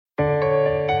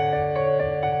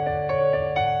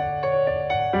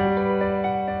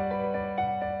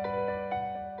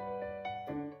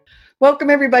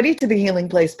Welcome, everybody, to the Healing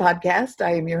Place podcast.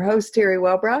 I am your host, Terry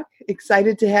Wellbrock.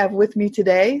 Excited to have with me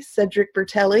today, Cedric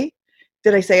Bertelli.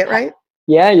 Did I say it right?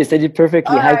 Yeah, you said it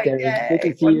perfectly. All Hi, right, Terry. Good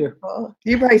yay, to see you. wonderful.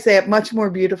 You probably say it much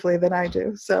more beautifully than I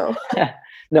do. So,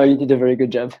 No, you did a very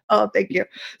good job. oh, thank you.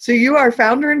 So you are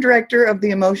founder and director of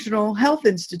the Emotional Health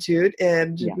Institute,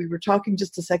 and Yeah. we were talking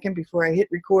just a second before I hit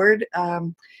record.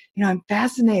 I'm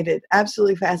fascinated,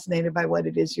 absolutely fascinated by what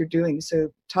it is you're doing. So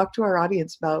talk to our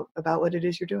audience about what it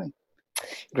is you're doing.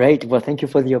 Great. Well, thank you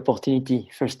for the opportunity,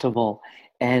 first of all.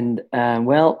 And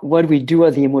what we do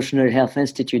at the Emotional Health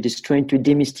Institute is trying to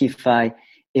demystify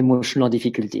emotional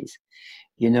difficulties.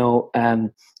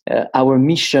 Our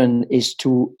mission is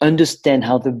to understand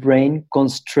how the brain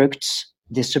constructs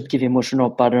disruptive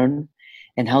emotional pattern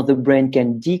and how the brain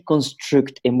can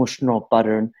deconstruct emotional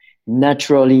pattern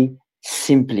naturally,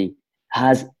 simply.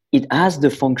 It has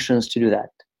the functions to do that.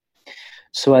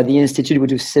 So at the Institute, we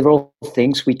do several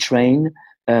things. We train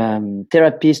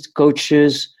therapists,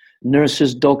 coaches,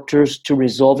 nurses, doctors to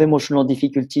resolve emotional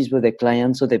difficulties with their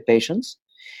clients or their patients.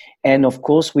 And of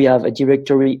course, we have a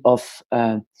directory of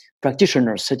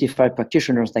practitioners, certified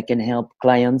practitioners that can help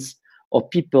clients or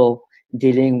people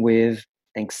dealing with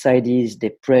anxieties,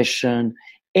 depression,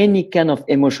 any kind of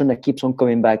emotion that keeps on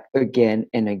coming back again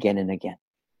and again and again.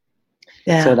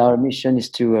 Yeah. So our mission is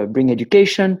to bring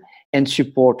education and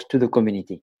support to the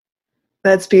community.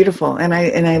 That's beautiful. And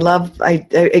I love, I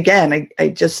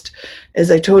just,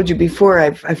 as I told you before,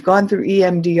 I've gone through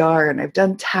EMDR and I've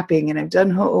done tapping and I've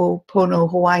done Ho'opono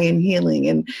Hawaiian healing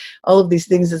and all of these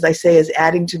things, as I say, is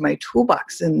adding to my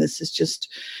toolbox. And this is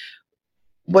just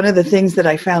one of the things that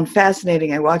I found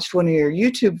fascinating. I watched one of your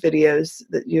YouTube videos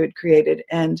that you had created.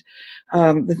 And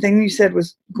the thing you said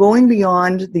was going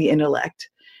beyond the intellect.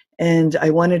 And I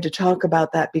wanted to talk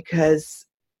about that because,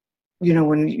 you know,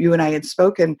 when you and I had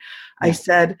spoken, I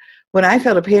said, when I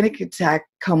felt a panic attack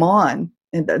come on,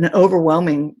 and an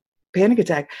overwhelming panic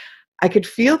attack, I could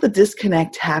feel the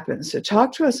disconnect happen. So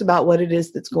talk to us about what it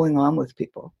is that's going on with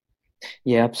people.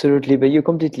 Yeah, absolutely. But you're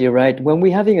completely right. When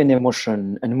we're having an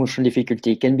emotional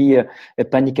difficulty, it can be a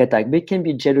panic attack, but it can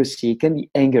be jealousy, it can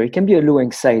be anger, it can be a low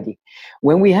anxiety.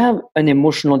 When we have an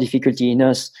emotional difficulty in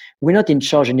us, we're not in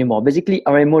charge anymore. Basically,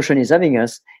 our emotion is having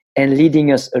us and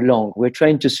leading us along. We're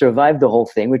trying to survive the whole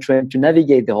thing. We're trying to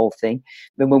navigate the whole thing.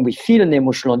 But when we feel an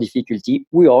emotional difficulty,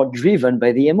 we are driven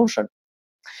by the emotion.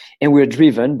 And we're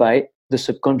driven by the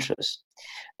subconscious.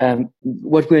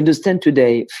 What we understand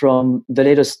today from the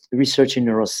latest research in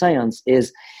neuroscience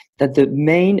is that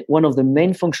one of the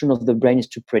main functions of the brain is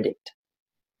to predict.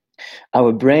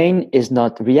 Our brain is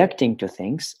not reacting to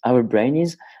things. Our brain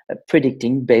is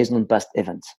predicting based on past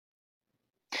events.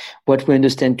 What we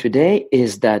understand today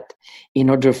is that in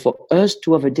order for us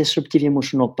to have a disruptive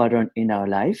emotional pattern in our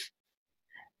life,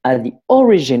 at the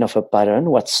origin of a pattern,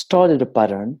 what started a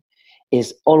pattern,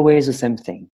 is always the same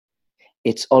thing.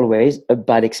 It's always a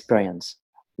bad experience,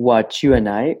 what you and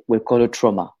I will call a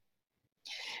trauma.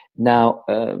 Now,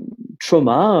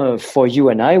 trauma for you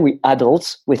and I, we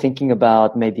adults, we're thinking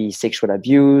about maybe sexual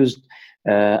abuse,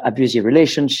 abusive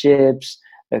relationships,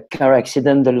 a car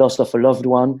accident, the loss of a loved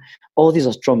one. All these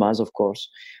are traumas, of course.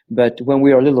 But when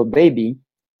we are a little baby,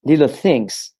 little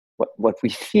things, what we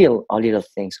feel are little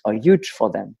things, are huge for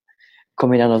them.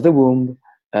 Coming out of the womb,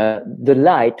 the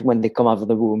light when they come out of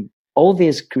the womb, all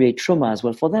these create trauma as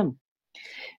well for them.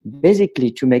 Basically,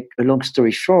 to make a long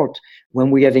story short,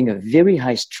 when we're having a very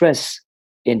high stress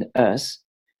in us,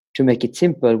 to make it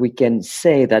simple, we can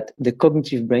say that the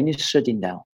cognitive brain is shutting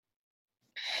down.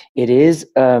 It is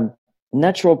a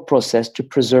natural process to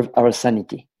preserve our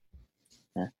sanity.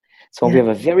 So when we have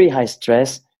a very high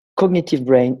stress, cognitive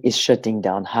brain is shutting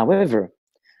down. However,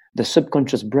 the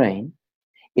subconscious brain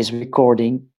is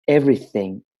recording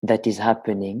everything that is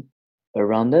happening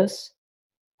around us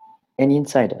and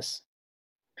inside us.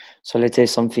 So let's say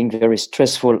something very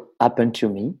stressful happened to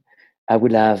me. I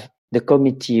will have the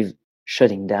cognitive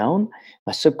shutting down.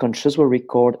 My subconscious will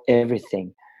record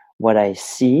everything. What I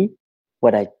see,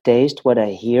 what I taste, what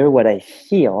I hear, what I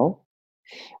feel,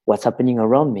 what's happening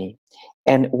around me,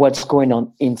 and what's going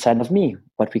on inside of me,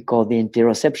 what we call the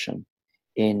interoception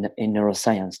in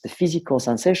neuroscience, the physical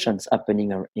sensations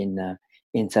happening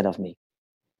inside of me.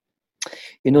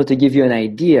 You know, to give you an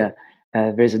idea,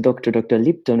 there's a Dr.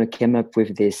 Lipton, who came up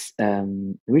with this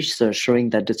research showing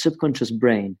that the subconscious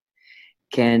brain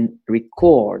can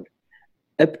record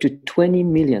up to 20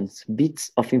 million bits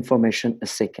of information a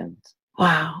second.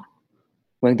 Wow.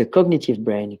 When the cognitive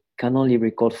brain can only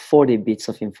record 40 bits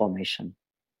of information.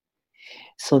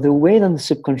 So the way that the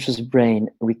subconscious brain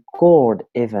record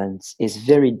events is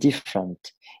very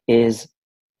different. And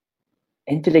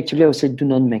intellectually also do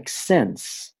not make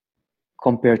sense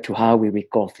compared to how we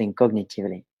recall things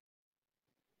cognitively.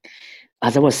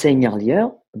 As I was saying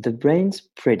earlier, the brains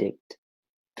predict.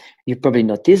 You probably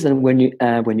noticed that when you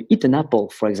eat an apple,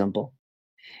 for example,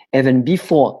 even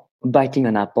before biting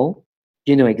an apple,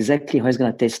 you know exactly how it's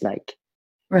going to taste like.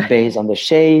 Right. Based on the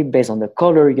shape, based on the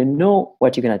color, you know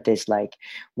what you're going to taste like.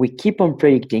 We keep on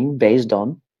predicting based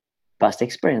on past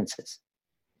experiences.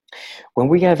 When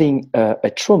we're having a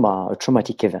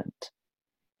traumatic event,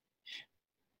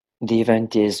 the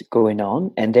event is going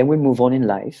on, and then we move on in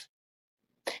life.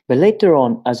 But later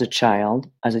on, as a child,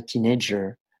 as a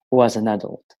teenager, or as an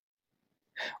adult,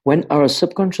 when our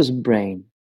subconscious brain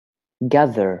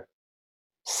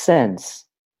sense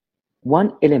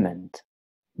one element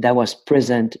that was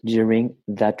present during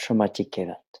that traumatic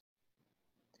event,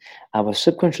 our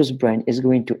subconscious brain is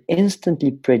going to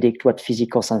instantly predict what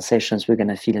physical sensations we're going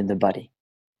to feel in the body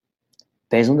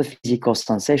based on the physical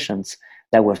sensations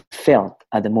that were felt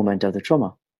at the moment of the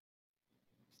trauma.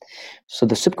 So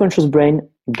the subconscious brain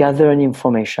gather an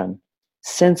information,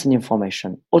 sense an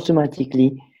information,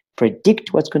 automatically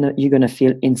predict you're going to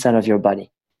feel inside of your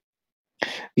body.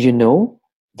 You know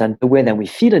that the way that we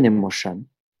feel an emotion,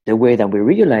 the way that we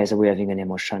realize that we're having an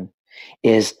emotion,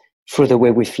 is through the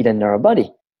way we feel in our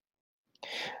body.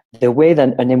 The way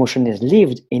that an emotion is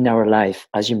lived in our life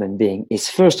as human beings is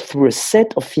first through a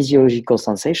set of physiological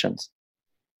sensations.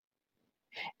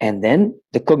 And then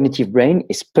the cognitive brain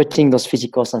is putting those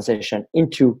physical sensations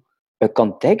into a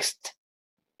context,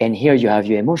 and here you have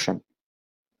your emotion.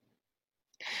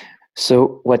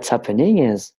 So what's happening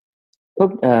is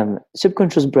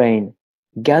subconscious brain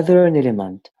gather an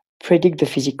element, predict the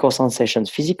physical sensations.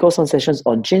 Physical sensations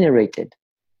are generated.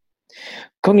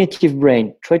 Cognitive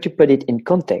brain try to put it in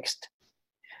context,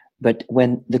 but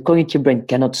when the cognitive brain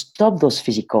cannot stop those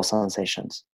physical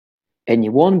sensations, and it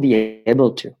won't be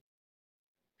able to,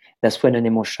 that's when an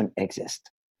emotion exists.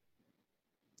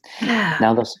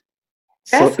 Now,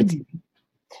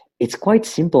 it's quite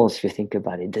simple if you think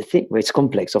about it. It's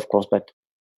complex, of course, but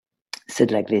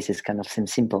said like this is kind of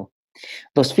simple.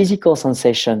 Those physical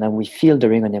sensations that we feel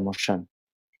during an emotion,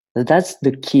 that's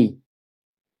the key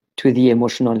to the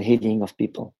emotional healing of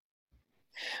people.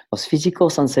 Those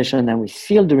physical sensations that we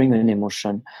feel during an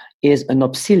emotion is an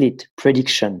obsolete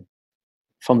prediction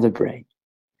from the brain,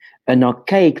 an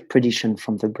archaic prediction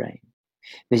from the brain.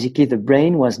 Basically, the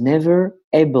brain was never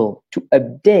able to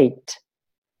update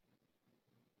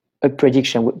a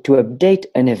prediction, to update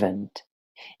an event.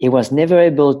 It was never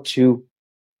able to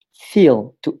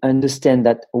feel, to understand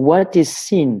that what is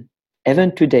seen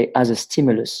even today as a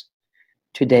stimulus,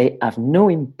 today have no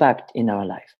impact in our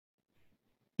life.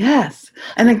 Yes.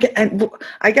 And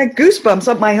I got goosebumps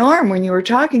up my arm when you were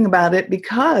talking about it,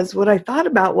 because what I thought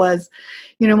about was,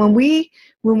 when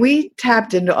we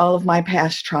tapped into all of my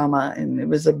past trauma, and it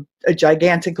was a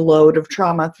gigantic load of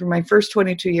trauma through my first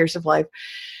 22 years of life,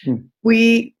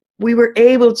 we were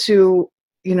able to,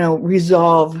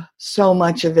 resolve so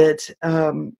much of it.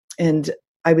 And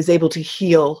I was able to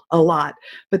heal a lot.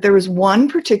 But there was one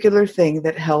particular thing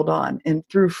that held on. And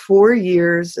through 4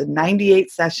 years and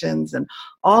 98 sessions and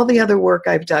all the other work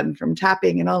I've done from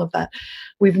tapping and all of that,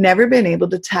 we've never been able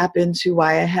to tap into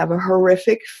why I have a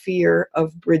horrific fear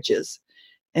of bridges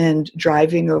and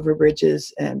driving over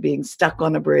bridges and being stuck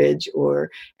on a bridge or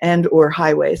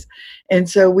highways. And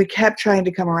so we kept trying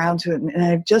to come around to it. And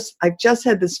I've just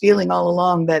had this feeling all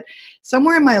along that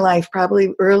somewhere in my life,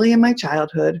 probably early in my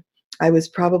childhood, I was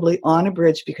probably on a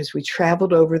bridge because we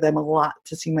traveled over them a lot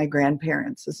to see my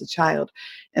grandparents as a child.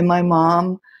 And my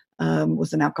mom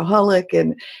was an alcoholic,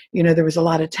 and, there was a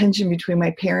lot of tension between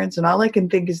my parents. And all I can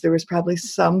think is there was probably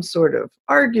some sort of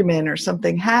argument or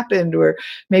something happened, or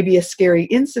maybe a scary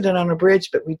incident on a bridge,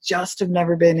 but we just have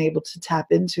never been able to tap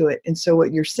into it. And so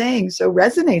what you're saying so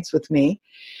resonates with me,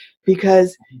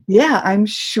 because, I'm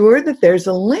sure that there's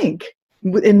a link,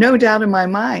 and no doubt in my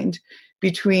mind,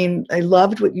 between, I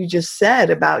loved what you just said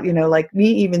about, like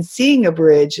me even seeing a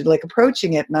bridge and like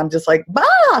approaching it, and I'm just like,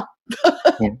 bah!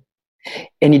 Yeah.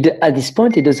 And at this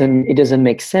point, it doesn't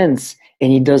make sense,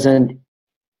 and it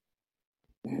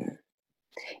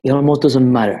almost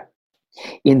doesn't matter,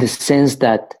 in the sense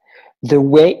that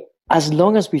as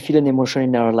long as we feel an emotion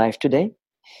in our life today,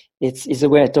 it's the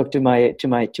way I talk to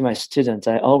my students.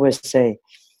 I always say,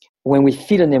 when we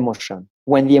feel an emotion,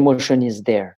 when the emotion is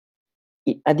there,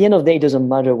 at the end of the day, it doesn't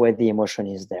matter where the emotion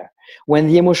is there. When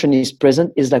the emotion is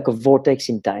present, it's like a vortex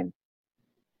in time.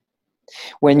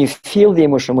 When you feel the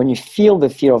emotion, when you feel the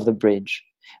fear of the bridge,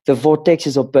 the vortex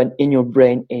is open in your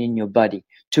brain and in your body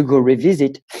to go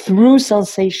revisit through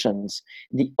sensations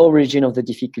the origin of the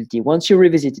difficulty. Once you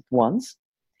revisit it once,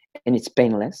 and it's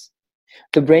painless,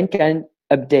 the brain can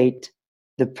update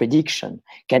the prediction,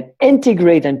 can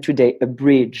integrate, and today a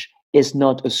bridge is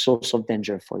not a source of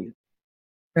danger for you.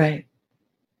 Right.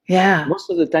 Yeah. Most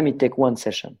of the time it takes one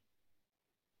session.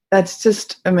 That's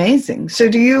just amazing. So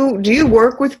do you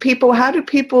work with people? How do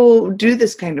people do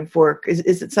this kind of work?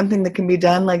 Is it something that can be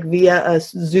done like via a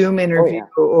Zoom interview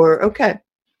or okay?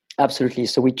 Absolutely.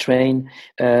 So we train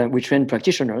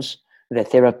practitioners, the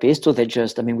therapists, or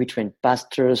we train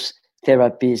pastors,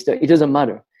 therapists. It doesn't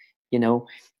matter, you know.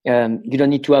 You don't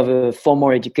need to have a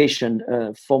formal education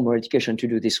to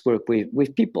do this work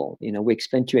with people. You know, we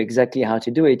explain to you exactly how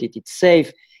to do it. It's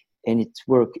safe, and it's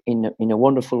work in a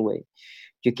wonderful way.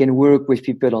 You can work with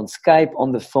people on Skype,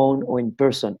 on the phone, or in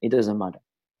person. It doesn't matter.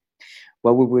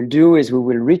 What we will do is we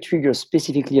will re-trigger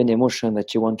specifically an emotion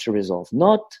that you want to resolve,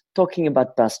 not talking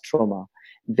about past trauma,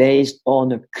 based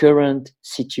on a current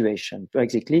situation.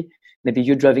 Basically, maybe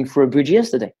you're driving through a bridge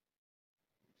yesterday,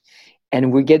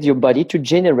 and we get your body to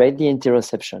generate the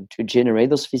interoception, to generate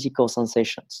those physical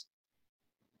sensations.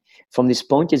 From this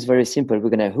point, it's very simple. We're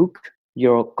going to hook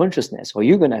your consciousness, or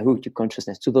you're going to hook your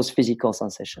consciousness to those physical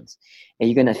sensations, and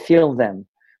you're going to feel them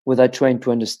without trying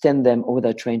to understand them or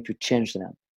without trying to change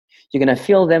them. You're going to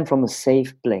feel them from a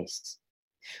safe place.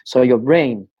 So your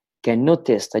brain can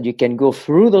notice that you can go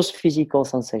through those physical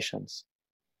sensations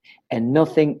and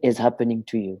nothing is happening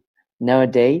to you.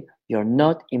 Nowadays, you're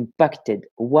not impacted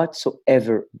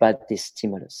whatsoever by this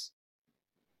stimulus.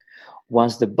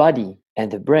 Once the body and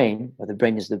the brain, or the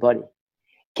brain is the body,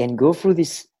 can go through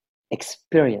this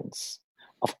experience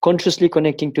of consciously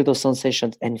connecting to those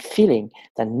sensations and feeling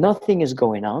that nothing is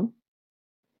going on,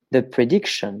 the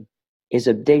prediction is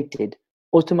updated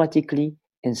automatically,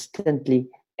 instantly,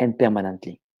 and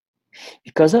permanently.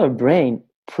 Because our brain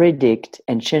predict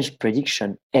and change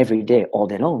prediction every day, all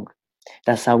day long.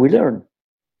 That's how we learn.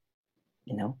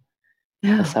 You know?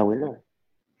 Yeah. That's how we learn.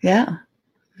 Yeah.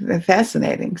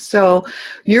 Fascinating. So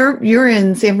you're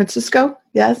in San Francisco,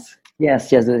 yes? Yes,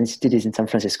 the institute is in San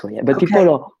Francisco, yeah. But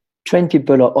trained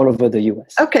people are all over the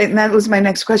US. Okay, and that was my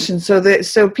next question.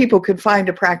 So people could find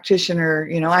a practitioner,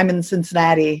 you know, I'm in the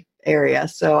Cincinnati area,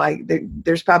 so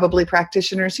there's probably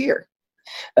practitioners here.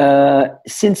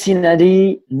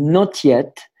 Cincinnati, not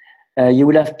yet. You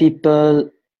will have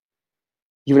people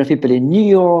in New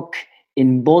York,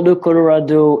 in Boulder,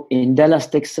 Colorado, in Dallas,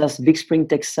 Texas, Big Spring,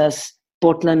 Texas,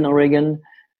 Portland, Oregon,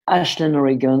 Ashland,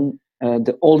 Oregon,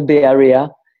 the Old Bay area.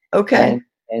 Okay.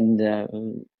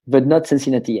 But not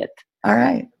Cincinnati yet. All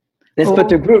right. Let's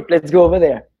put a group. Let's go over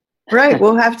there. Right.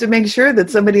 We'll have to make sure that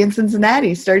somebody in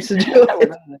Cincinnati starts to do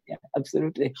it. Yeah,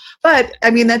 absolutely. But I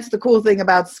mean, that's the cool thing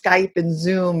about Skype and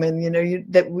Zoom, and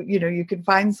you can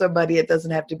find somebody. It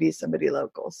doesn't have to be somebody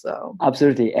local. So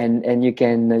absolutely, and you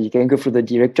can go through the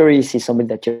directory, see somebody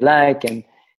that you like, and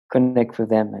connect with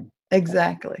them. And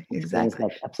exactly.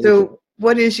 So,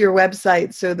 what is your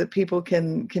website so that people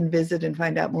can visit and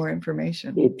find out more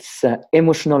information? It's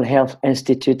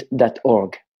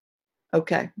emotionalhealthinstitute.org.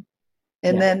 Okay.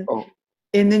 And then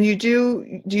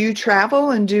do you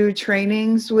travel and do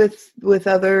trainings with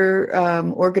other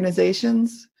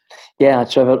organizations? Yeah, I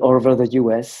travel all over the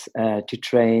US to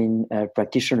train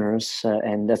practitioners,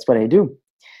 and that's what I do.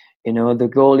 You know, the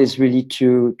goal is really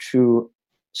to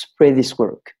spread this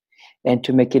work and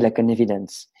to make it like an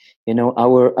evidence. You know,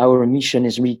 our mission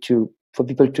is really for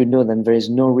people to know that there is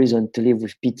no reason to live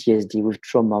with PTSD, with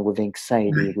trauma, with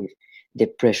anxiety, with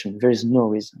depression. There is no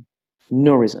reason.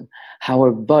 No reason.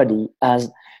 Our body has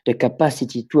the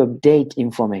capacity to update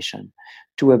information,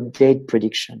 to update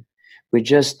prediction. We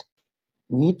just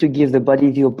need to give the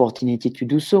body the opportunity to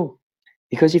do so.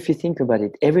 Because if you think about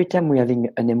it, every time we're having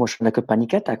an emotion, like a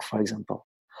panic attack, for example,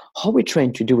 all we're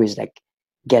trying to do is like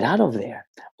get out of there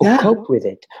or cope with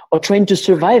it or trying to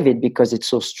survive it because it's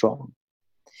so strong.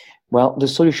 Well, the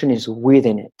solution is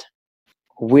within it,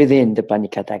 within the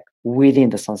panic attack, within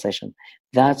the sensation.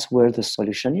 That's where the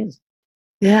solution is.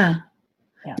 Yeah.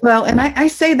 Well, and I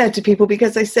say that to people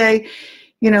because I say,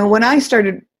 you know, when I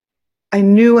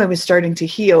knew I was starting to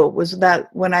heal was that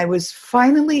when I was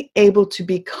finally able to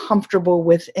be comfortable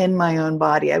within my own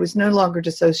body. I was no longer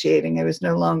dissociating. I was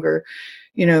no longer,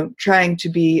 you know, trying to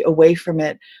be away from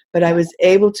it, but I was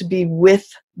able to be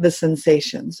with the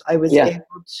sensations. I was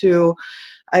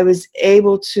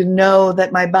able to know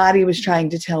that my body was trying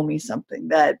to tell me something,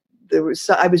 that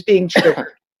I was being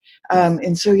triggered.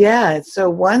 So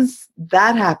once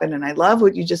that happened, and I love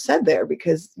what you just said there,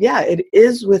 because it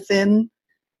is within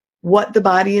what the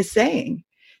body is saying.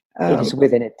 It is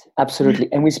within it,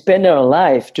 absolutely. And we spend our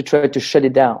life to try to shut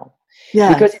it down.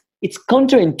 Yeah. Because it's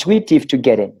counterintuitive to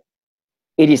get in.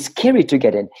 It is scary to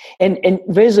get in. And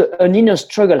there's an inner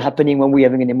struggle happening when we're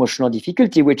having an emotional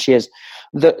difficulty, which is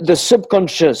the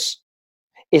subconscious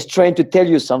is trying to tell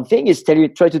you something,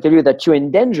 try to tell you that you're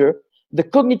in danger. The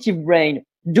cognitive brain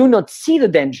do not see the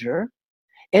danger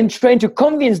and trying to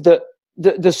convince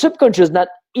the subconscious that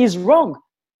is wrong.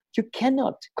 You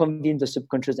cannot convince the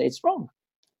subconscious that it's wrong.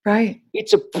 Right.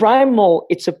 It's a primal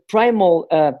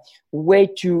way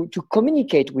to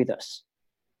communicate with us.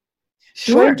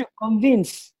 Sure. Trying to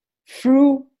convince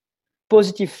through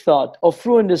positive thought or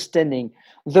through understanding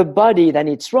the body that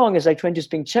it's wrong is like trying to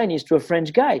speak Chinese to a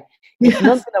French guy. It's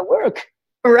not going to work.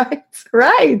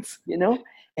 Right. You know?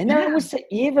 And I would say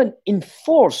even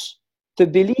enforce the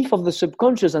belief of the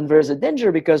subconscious and there is a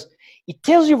danger, because it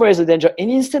tells you there is a danger.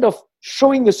 And instead of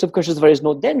showing the subconscious there is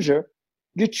no danger,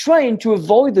 you're trying to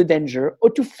avoid the danger or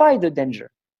to fight the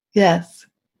danger. Yes.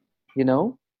 You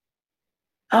know?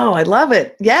 Oh, I love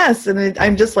it. Yes. And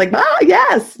I'm just like,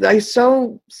 yes. I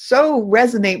so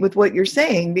resonate with what you're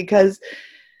saying, because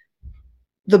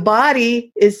the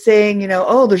body is saying,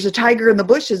 oh, there's a tiger in the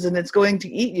bushes and it's going to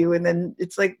eat you. And then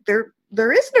it's like,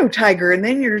 there is no tiger. And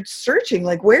then you're searching,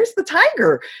 like, where's the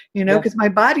tiger? Because my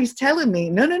body's telling me,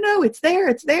 no, it's there,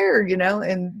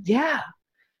 and yeah.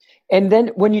 And then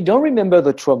when you don't remember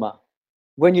the trauma,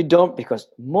 because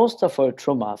most of our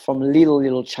trauma from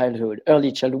little childhood,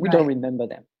 early childhood, we don't remember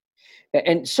them.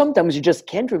 And sometimes you just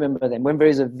can't remember them. When there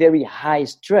is a very high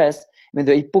stress, when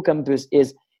the hippocampus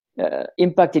is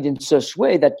impacted in such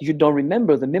way that you don't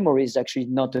remember, the memory is actually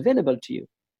not available to you.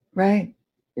 Right.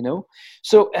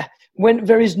 So when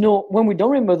we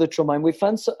don't remember the trauma and we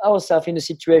find ourselves in a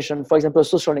situation, for example,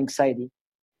 social anxiety,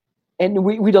 and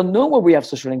we don't know why we have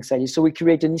social anxiety, so we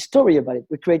create a story about it.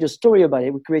 We create a story about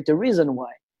it. We create a reason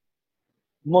why.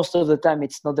 Most of the time,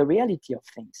 it's not the reality of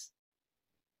things.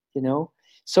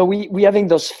 So we having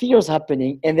those fears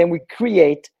happening, and then we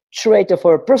create trait of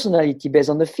our personality based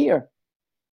on the fear.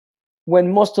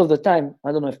 When most of the time,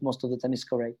 I don't know if most of the time is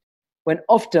correct, when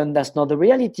often that's not the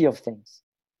reality of things.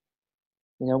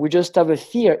 We just have a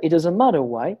fear. It doesn't matter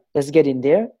why. Let's get in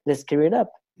there. Let's clear it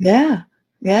up. Yeah.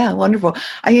 Yeah, wonderful.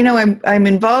 I'm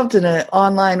involved in an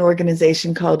online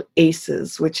organization called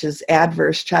ACEs, which is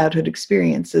Adverse Childhood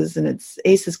Experiences, and it's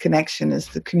ACEs Connection is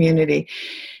the community.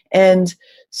 And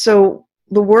so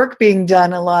the work being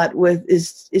done a lot with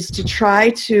is to try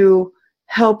to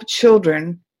help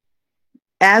children,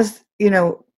 as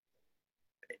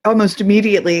almost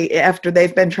immediately after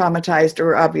they've been traumatized,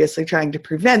 or obviously trying to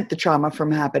prevent the trauma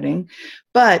from happening.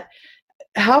 But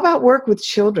how about work with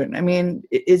children? I mean,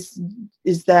 is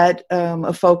that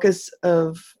a focus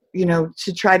of,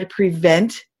 to try to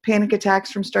prevent panic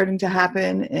attacks from starting to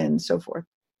happen and so forth?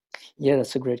 Yeah,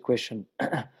 that's a great question.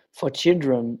 For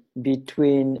children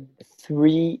between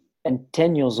 3 and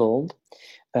 10 years old,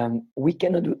 we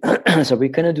cannot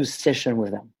do session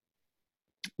with them.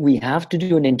 We have to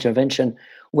do an intervention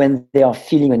when they are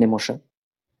feeling an emotion.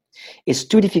 It's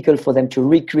too difficult for them to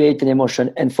recreate an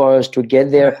emotion and for us to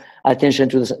get their attention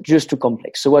to this, just too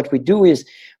complex. So what we do is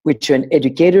we train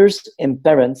educators and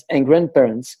parents and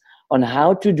grandparents on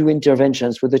how to do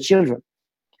interventions with the children.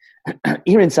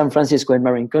 Here in San Francisco in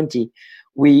Marin County,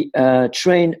 we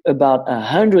train about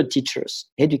 100 teachers,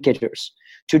 educators,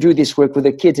 to do this work with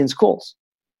the kids in schools,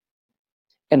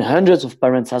 and hundreds of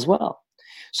parents as well.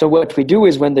 So what we do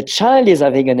is when the child is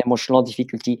having an emotional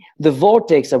difficulty, the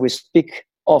vortex that we speak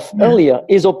of earlier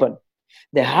is open.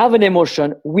 They have an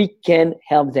emotion, we can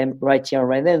help them right here,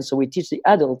 right then. So we teach the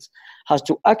adults how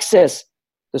to access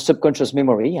the subconscious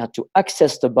memory, how to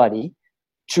access the body,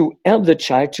 to help the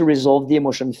child to resolve the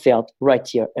emotion felt right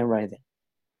here and right then.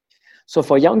 So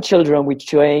for young children, we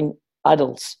train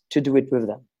adults to do it with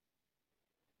them.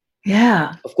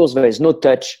 Yeah. Of course, there is no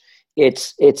touch.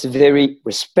 It's very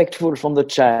respectful from the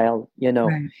child,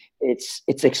 Right.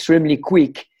 It's extremely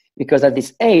quick, because at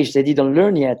this age, they didn't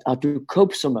learn yet how to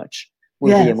cope so much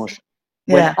with the emotion.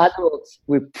 When adults,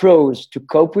 we're pros to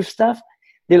cope with stuff,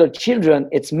 little children,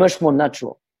 it's much more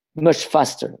natural, much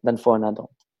faster than for an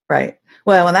adult. Right.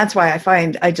 Well, and that's why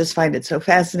I just find it so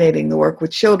fascinating, the work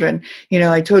with children.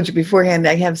 I told you beforehand,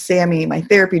 I have Sammy, my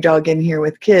therapy dog, in here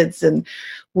with kids, and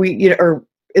we, are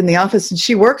in the office, and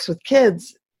she works with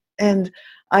kids. And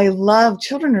I love,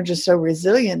 children are just so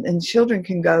resilient, and children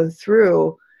can go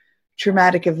through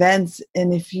traumatic events.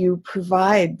 And if you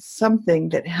provide something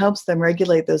that helps them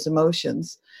regulate those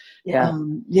emotions,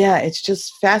 it's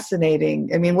just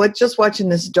fascinating. I mean, just watching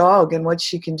this dog and what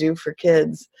she can do for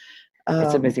kids.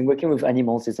 It's amazing. Working with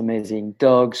animals is amazing.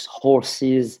 Dogs,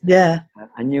 horses. Yeah.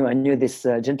 I knew this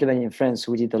gentleman in France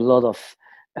who did a lot of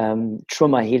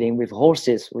trauma healing with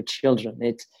horses, with children.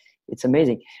 It's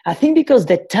amazing. I think because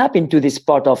they tap into this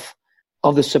part of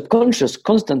the subconscious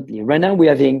constantly. Right now, we're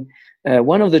having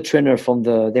one of the trainers from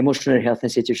the Emotional Health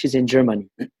Institute. She's in Germany.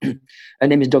 Her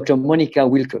name is Dr. Monica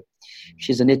Wilke.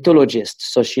 She's an ethologist,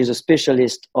 so she's a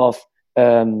specialist of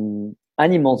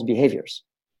animals' behaviors.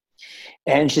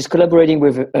 And she's collaborating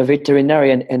with a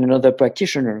veterinarian and another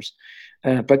practitioner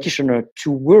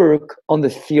to work on the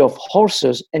fear of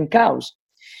horses and cows,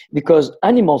 because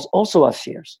animals also have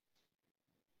fears.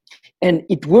 And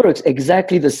it works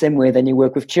exactly the same way that you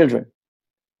work with children.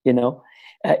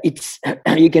 It's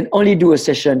you can only do a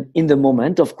session in the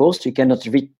moment. Of course, you cannot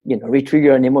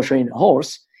re-trigger an emotion in a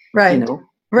horse. Right.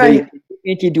 Right.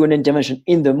 You can do an intervention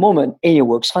in the moment, and it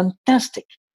works fantastic.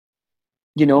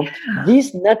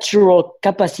 This natural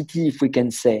capacity, if we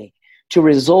can say, to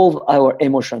resolve our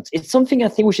emotions, it's something I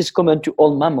think which is common to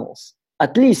all mammals,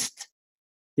 at least.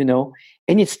 And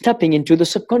it's tapping into the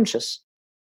subconscious.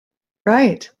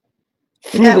 Right.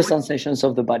 Through the sensations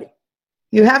of the body.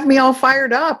 You have me all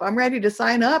fired up. I'm ready to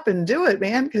sign up and do it,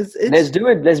 man. Let's do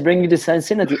it. Let's bring you the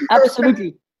sensitivity.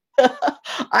 Absolutely.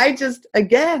 I just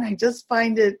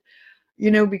find it,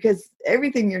 because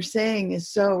everything you're saying is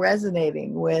so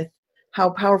resonating with how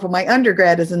powerful. My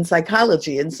undergrad is in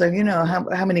psychology. And so,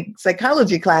 how many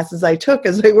psychology classes I took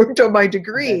as I worked on my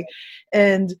degree,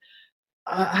 and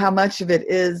how much of it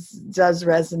does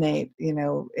resonate,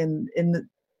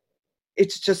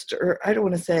 it's just, I don't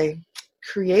want to say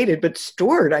created, but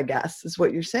stored, I guess, is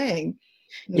what you're saying.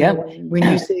 When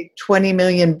you say 20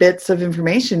 million bits of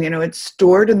information, it's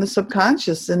stored in the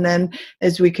subconscious. And then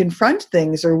as we confront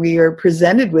things or we are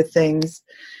presented with things,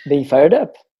 being fired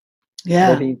up.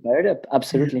 Yeah. Being fired up.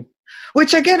 Absolutely.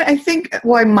 Which again, I think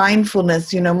why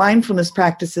mindfulness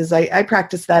practices, I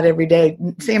practice that every day.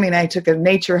 Sammy and I took a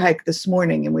nature hike this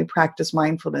morning and we practice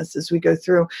mindfulness as we go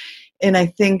through. And I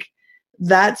think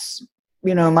that's,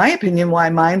 in my opinion, why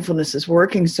mindfulness is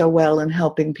working so well in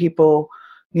helping people,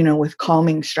 with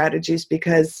calming strategies,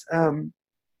 because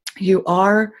you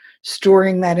are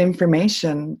storing that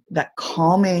information, that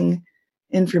calming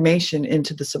information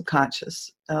into the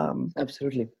subconscious.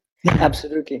 Absolutely. Yeah.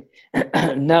 Absolutely.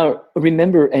 Now,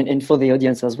 remember, and for the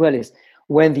audience as well, is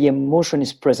when the emotion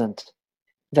is present,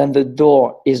 then the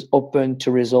door is open to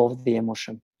resolve the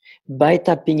emotion by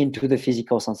tapping into the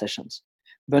physical sensations,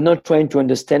 but not trying to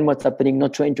understand what's happening,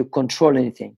 not trying to control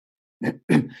anything.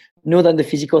 Know that the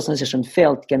physical sensation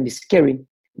felt can be scary,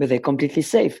 but they're completely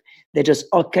safe. They're just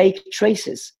archaic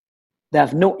traces. They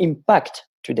have no impact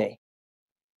today.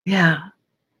 Yeah.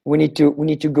 We need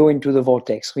to go into the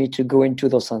vortex. We need to go into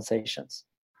those sensations.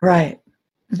 Right.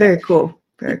 Very cool.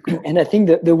 Very cool. And I think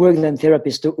the work that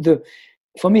therapists do,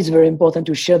 for me, it's very important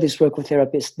to share this work with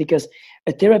therapists, because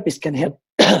a therapist can help.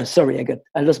 Sorry,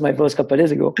 I lost my voice a couple of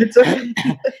days ago. It's okay.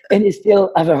 And I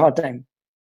still have a hard time.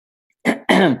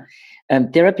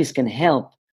 Therapists can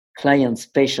help clients,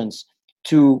 patients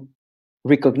to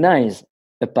recognize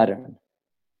a pattern,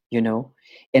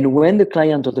 and when the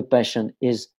client or the patient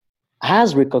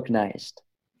has recognized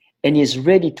and is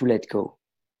ready to let go,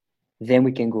 then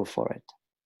we can go for it.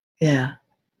 Yeah.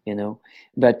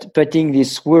 But putting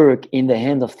this work in the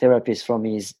hand of therapists for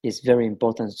me is very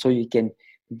important, so you can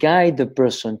guide the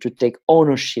person to take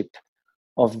ownership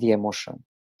of the emotion.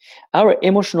 Our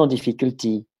emotional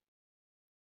difficulty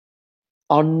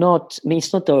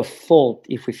it's not our fault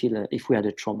if we had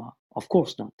a trauma. Of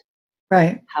course not.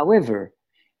 Right. However,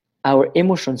 our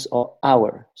emotions are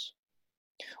ours.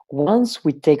 Once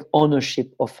we take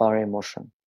ownership of our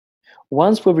emotion,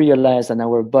 once we realize that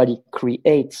our body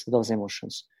creates those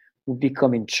emotions, we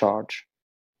become in charge.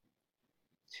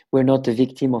 We're not a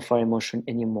victim of our emotion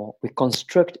anymore. We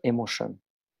construct emotion.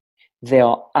 They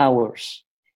are ours.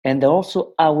 And they're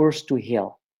also ours to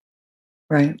heal.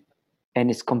 Right. And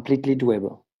it's completely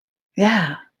doable.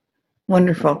 Yeah.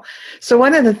 Wonderful. So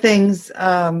one of the things,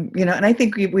 and I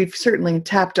think we've certainly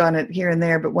tapped on it here and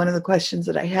there, but one of the questions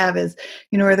that I have is,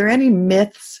 are there any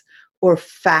myths or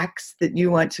facts that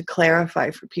you want to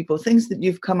clarify for people, things that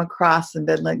you've come across and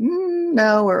been like,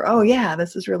 no, or, oh yeah,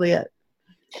 this is really it?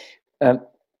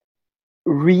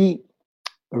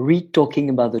 Talking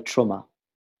about the trauma.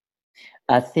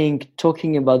 I think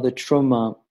talking about the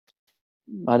trauma,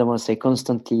 I don't want to say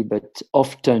constantly, but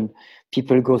often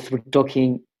people go through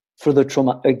talking through the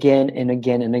trauma again and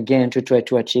again and again to try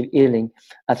to achieve healing.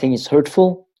 I think it's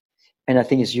hurtful, and I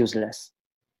think it's useless.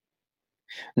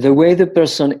 The way the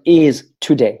person is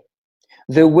today,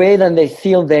 the way that they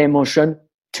feel their emotion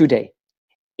today,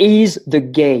 is the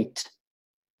gate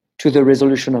to the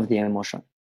resolution of the emotion.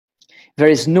 There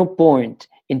is no point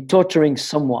in torturing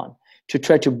someone to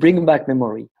try to bring back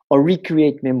memory or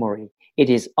recreate memory. It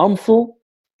is harmful,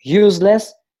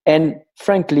 useless, and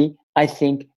frankly, I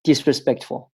think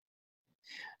disrespectful.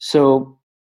 So,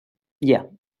 yeah,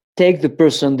 take the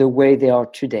person the way they are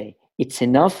today. It's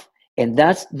enough, and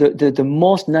that's the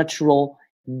most natural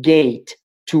gate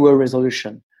to a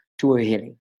resolution, to a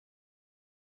healing.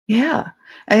 Yeah.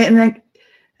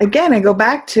 Again, I go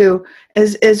back to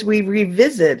as we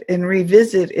revisit and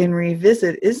revisit and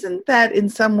revisit, isn't that in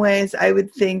some ways, I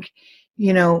would think,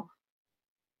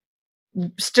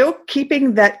 still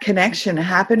keeping that connection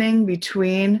happening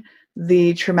between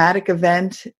the traumatic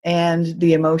event and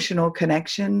the emotional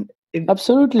connection?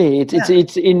 Absolutely.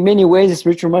 It's in many ways, it's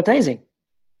re-traumatizing.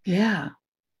 Yeah.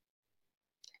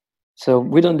 So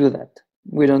we don't do that.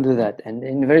 We don't do that.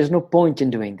 And there is no point in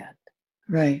doing that.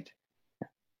 Right.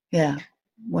 Yeah.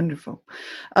 Wonderful.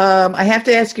 I have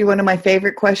to ask you one of my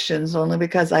favorite questions, only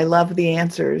because I love the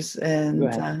answers,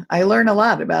 and I learn a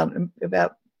lot about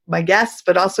my guests,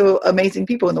 but also amazing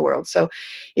people in the world. So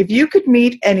if you could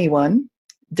meet anyone,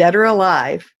 dead or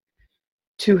alive,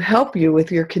 to help you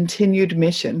with your continued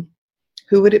mission,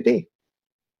 who would it be?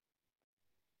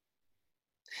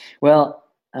 Well,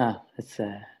 I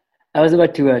was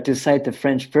about to cite a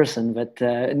French person, but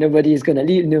nobody is gonna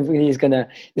leave. Nobody is gonna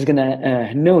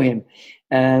know him.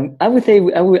 I would say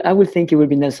I would think it would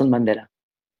be Nelson Mandela.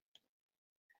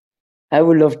 I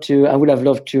would have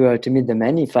loved to meet the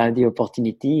man if I had the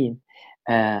opportunity.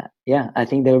 I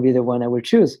think that would be the one I would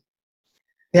choose.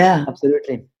 Yeah,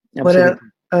 absolutely. What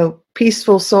a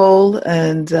peaceful soul,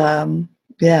 and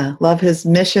love his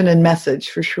mission and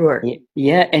message for sure.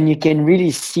 Yeah, and you can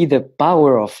really see the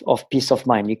power of peace of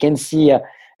mind. You can see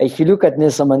if you look at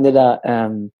Nelson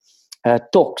Mandela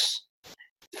talks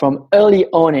from early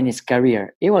on in his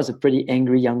career, he was a pretty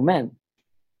angry young man.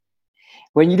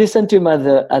 When you listen to him at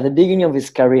the beginning of his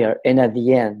career and at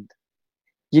the end,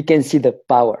 you can see the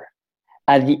power.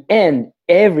 At the end,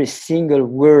 every single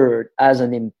word has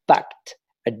an impact,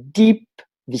 a deep,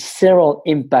 visceral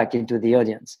impact into the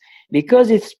audience, because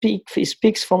it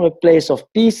speaks from a place of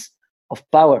peace, of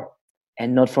power,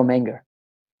 and not from anger.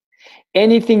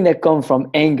 Anything that comes from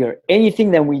anger,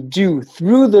 anything that we do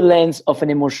through the lens of an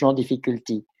emotional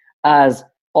difficulty has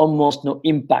almost no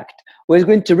impact. We're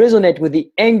going to resonate with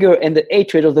the anger and the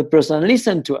hatred of the person.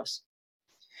 Listen to us.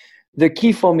 The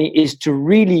key for me is to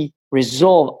really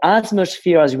resolve as much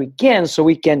fear as we can, so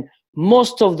we can,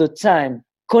 most of the time,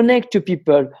 connect to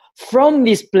people from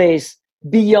this place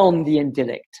beyond the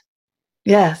intellect.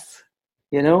 Yes.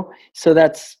 So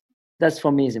that's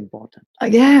for me is important.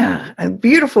 Yeah.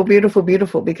 Beautiful, beautiful,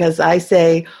 beautiful. Because I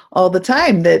say all the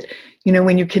time that,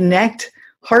 when you connect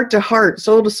heart to heart,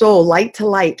 soul to soul, light to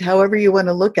light, however you want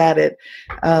to look at it,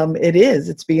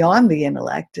 it's beyond the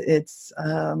intellect. It's,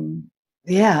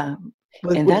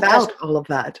 without all of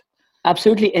that.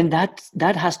 Absolutely. And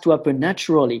that has to happen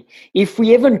naturally. If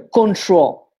we even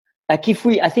control, I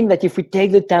think that if we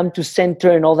take the time to center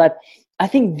and all that, I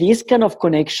think this kind of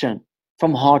connection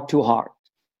from heart to heart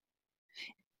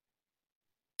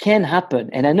can happen.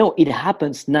 And I know it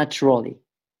happens naturally,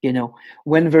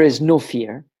 when there is no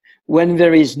fear, when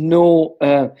there is no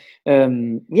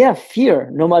fear,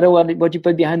 no matter what you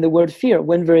put behind the word fear,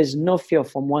 when there is no fear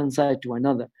from one side to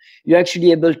another, you're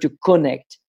actually able to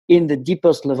connect in the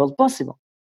deepest level possible.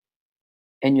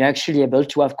 And you're actually able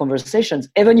to have conversations,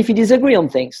 even if you disagree on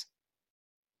things.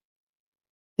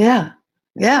 Yeah.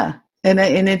 Yeah. And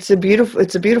it's a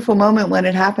beautiful moment when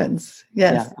it happens.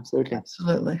 Yes. Yeah, absolutely.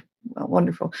 Absolutely. Well,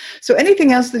 wonderful. So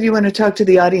anything else that you want to talk to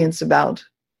the audience about?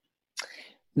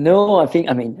 No,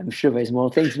 I'm sure there's more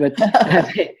things, but I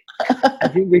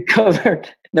think we covered.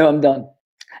 No, I'm done.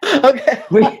 Okay.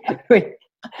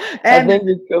 I think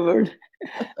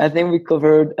we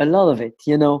covered a lot of it.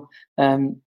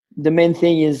 The main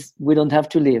thing is we don't have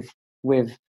to live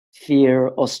with fear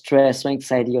or stress or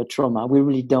anxiety or trauma. We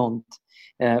really don't.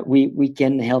 We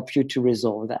can help you to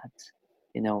resolve that,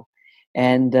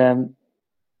 and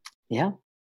yeah.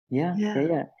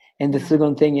 And the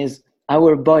second thing is,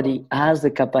 our body has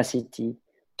the capacity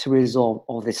to resolve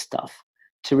all this stuff,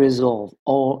 to resolve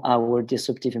all our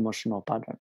disruptive emotional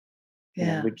patterns.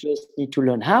 Yeah. We just need to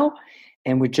learn how,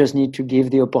 and we just need to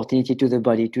give the opportunity to the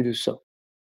body to do so.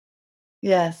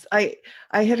 Yes, I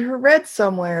had read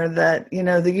somewhere that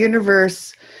the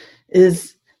universe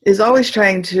is always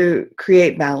trying to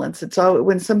create balance. It's all,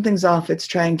 when something's off, it's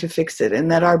trying to fix it,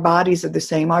 and that our bodies are the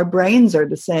same, our brains are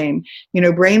the same.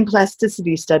 Brain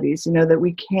plasticity studies, that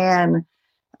we can,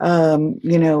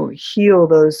 heal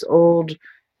those old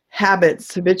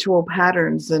habits, habitual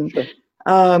patterns, and sure.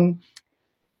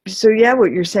 So yeah,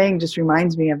 what you're saying just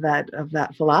reminds me of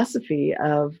that philosophy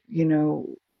of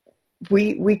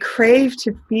we crave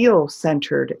to feel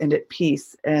centered and at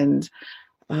peace, and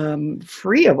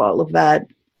free of all of that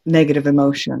negative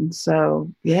emotion.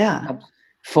 So, yeah.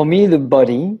 For me, the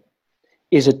body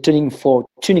is a tuning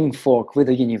fork with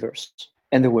the universe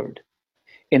and the world.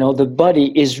 The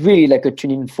body is really like a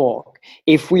tuning fork.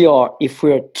 If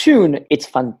we're tuned, it's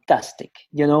fantastic,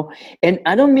 And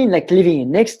I don't mean like living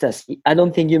in ecstasy. I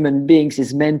don't think human beings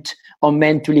are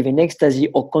meant to live in ecstasy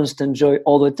or constant joy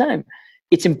all the time.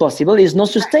 It's impossible. It's not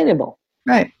sustainable.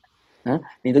 Right. I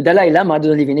mean, the Dalai Lama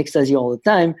doesn't live in ecstasy all the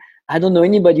time. I don't know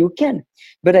anybody who can.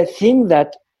 But I think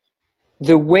that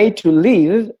the way to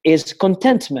live is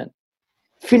contentment.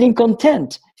 Feeling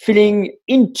content, feeling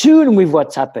in tune with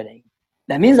what's happening.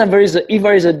 That means that if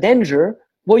there is a danger,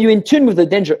 well, you're in tune with the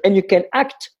danger and you can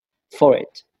act for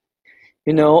it.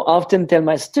 I often tell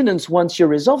my students, once you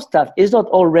resolve stuff, it's not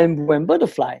all rainbow and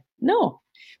butterfly. No.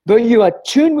 But you are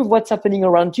tuned with what's happening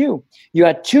around you. You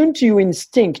are tuned to your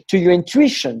instinct, to your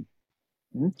intuition,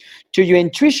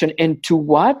 and to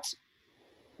what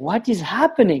is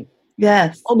happening.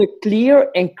 Yes. On a clear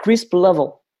and crisp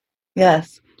level.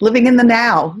 Yes. Living in the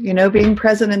now, being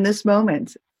present in this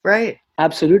moment. Right.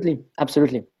 Absolutely.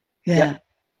 Yeah.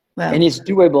 Well, and it's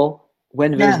doable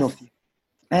when there's no fear.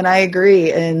 And I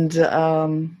agree. And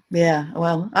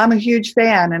well, I'm a huge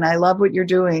fan and I love what you're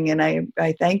doing. And I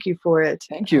thank you for it.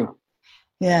 Thank you.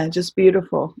 Yeah, just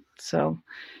beautiful. So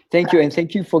thank you. And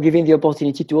thank you for giving the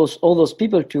opportunity to all those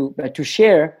people to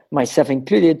share, myself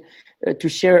included, to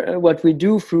share what we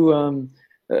do through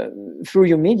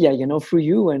your media, through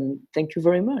you. And thank you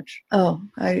very much. Oh,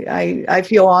 I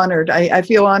feel honored. I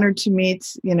feel honored to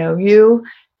meet, you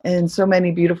and so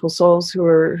many beautiful souls who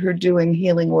are doing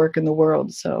healing work in the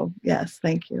world. So yes,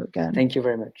 thank you again. Thank you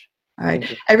very much. All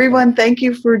right, everyone, thank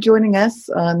you for joining us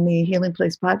on the Healing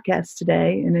Place podcast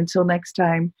today. And until next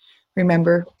time,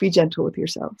 remember, be gentle with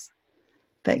yourselves.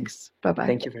 Thanks. Bye-bye.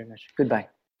 Thank you very much. Goodbye.